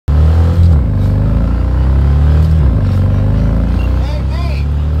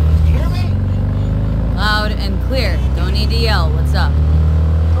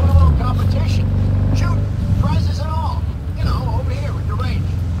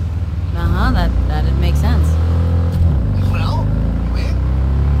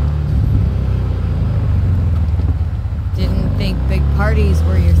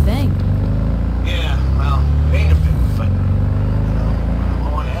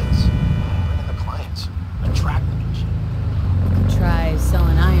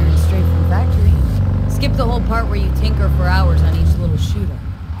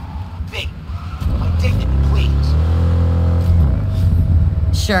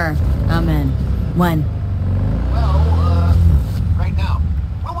Sure, I'm in. When? Well, right now.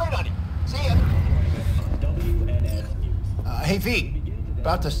 We'll wait on you. See ya. Hey, V.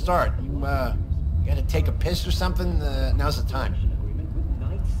 About to start. You gotta take a piss or something? Now's the time.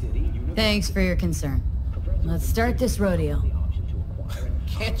 Thanks for your concern. Let's start this rodeo.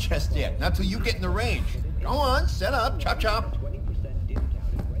 Can't just yet. Not till you get in the range. Go on, set up, chop chop.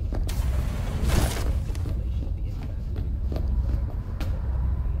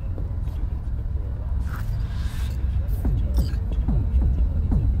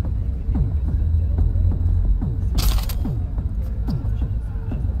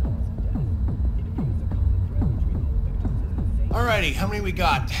 Alrighty, how many we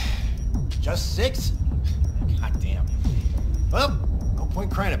got? Just 6? God damn. Well, no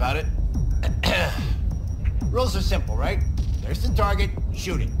point crying about it. Rules are simple, right? There's the target,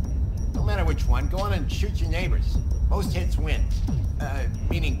 shoot it. No matter which one, go on and shoot your neighbors. Most hits win.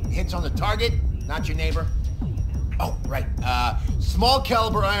 Meaning hits on the target, not your neighbor. Oh, right. Small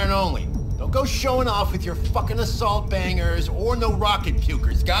caliber iron only. Don't go showing off with your fucking assault bangers or no rocket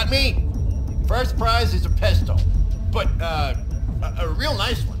pukers, got me? First prize is a pistol. But, a real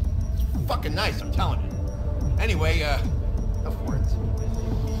nice one. It's fucking nice, I'm telling you. Anyway, enough words.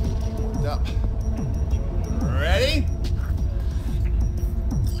 Warmed up. Ready?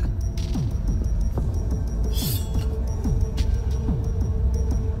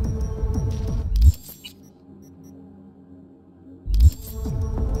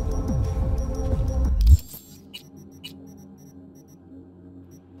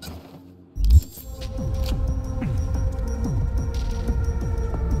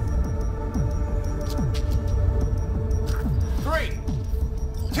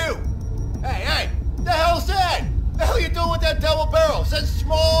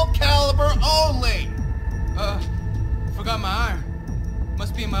 Forgot my iron.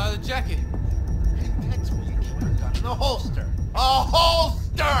 Must be in my other jacket. That's what you should have done in a holster. A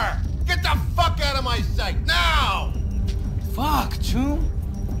holster! Get the fuck out of my sight, now! Fuck, June.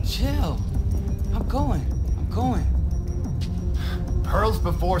 Chill. I'm going. Pearls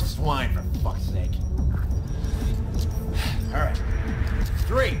before swine, for fuck's sake. All right.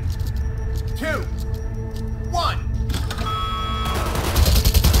 3, 2, 1.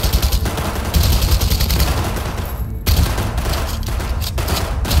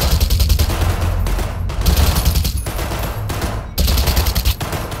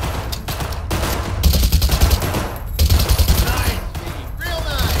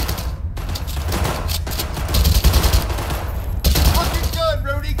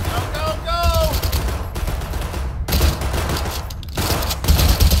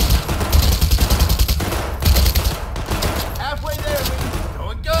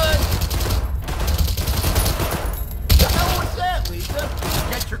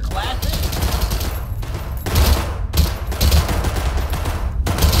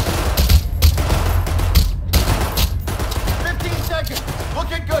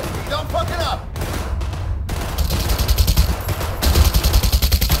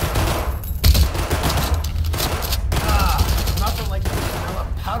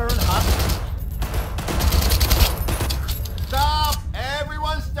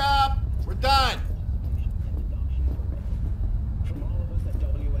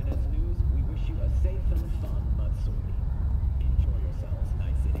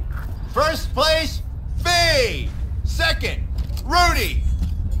 First place, V! Second, Rudy!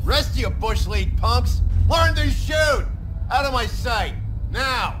 Rest of you Bush League punks, learn to shoot! Out of my sight,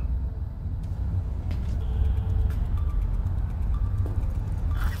 now!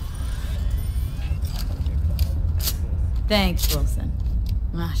 Thanks, Wilson.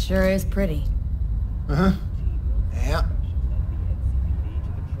 Sure is pretty. Uh-huh. Yeah.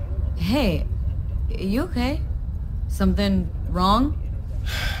 Hey, you okay? Something wrong?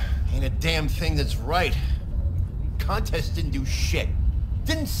 Ain't a damn thing that's right. Contest didn't do shit.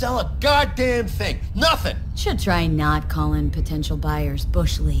 Didn't sell a goddamn thing. Nothing. Should try not calling potential buyers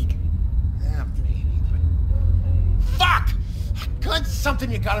Bush League. Yeah, maybe, but... Fuck! Gun's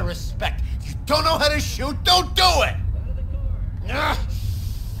something you gotta respect. You don't know how to shoot, don't do it!